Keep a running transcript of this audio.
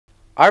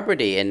Arbor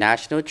Day and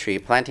National Tree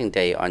Planting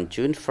Day on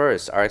June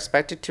 1st are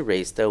expected to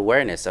raise the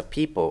awareness of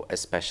people,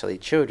 especially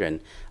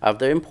children, of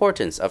the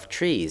importance of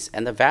trees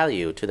and the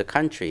value to the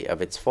country of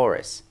its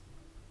forests.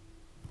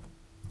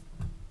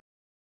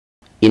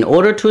 In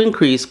order to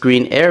increase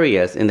green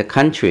areas in the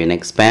country and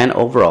expand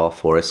overall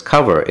forest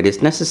cover, it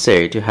is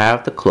necessary to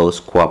have the close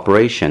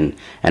cooperation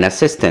and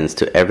assistance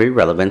to every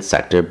relevant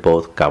sector,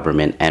 both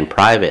government and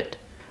private.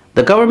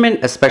 The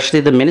government,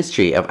 especially the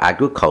Ministry of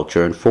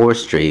Agriculture and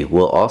Forestry,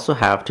 will also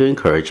have to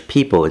encourage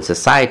people in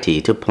society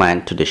to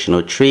plant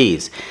traditional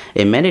trees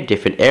in many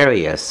different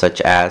areas,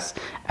 such as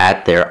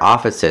at their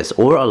offices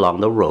or along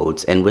the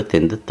roads and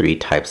within the three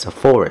types of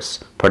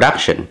forests: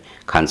 production,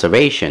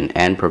 conservation,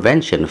 and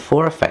prevention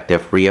for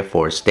effective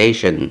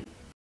reafforestation.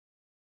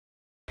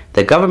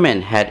 The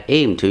government had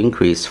aimed to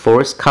increase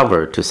forest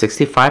cover to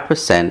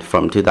 65%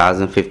 from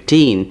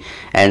 2015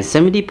 and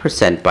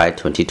 70% by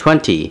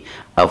 2020,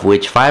 of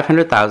which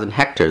 500,000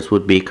 hectares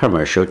would be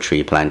commercial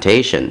tree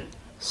plantation.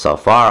 So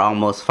far,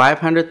 almost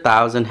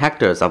 500,000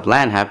 hectares of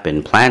land have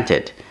been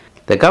planted.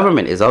 The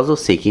government is also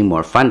seeking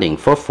more funding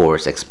for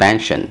forest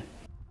expansion.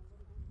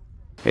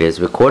 It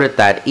is recorded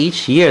that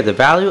each year the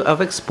value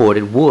of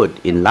exported wood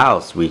in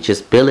Laos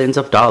reaches billions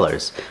of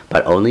dollars,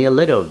 but only a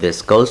little of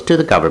this goes to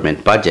the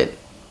government budget.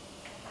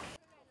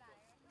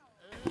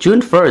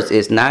 June 1st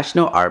is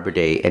National Arbor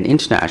Day and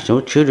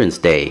International Children's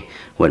Day,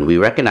 when we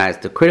recognize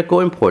the critical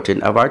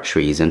importance of our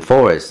trees and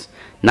forests,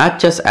 not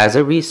just as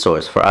a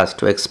resource for us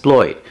to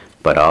exploit,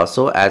 but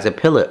also as a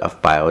pillar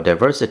of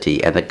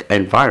biodiversity and the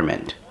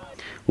environment.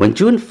 When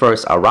June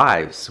 1st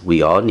arrives,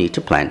 we all need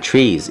to plant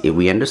trees if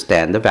we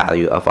understand the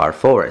value of our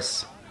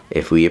forests.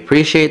 If we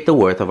appreciate the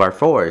worth of our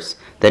forests,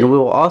 then we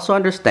will also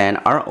understand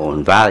our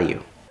own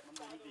value.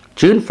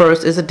 June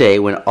 1st is a day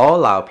when all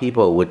Lao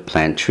people would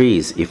plant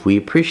trees if we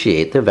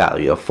appreciate the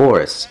value of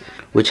forests,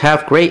 which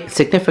have great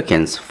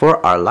significance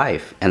for our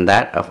life and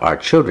that of our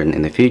children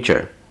in the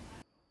future.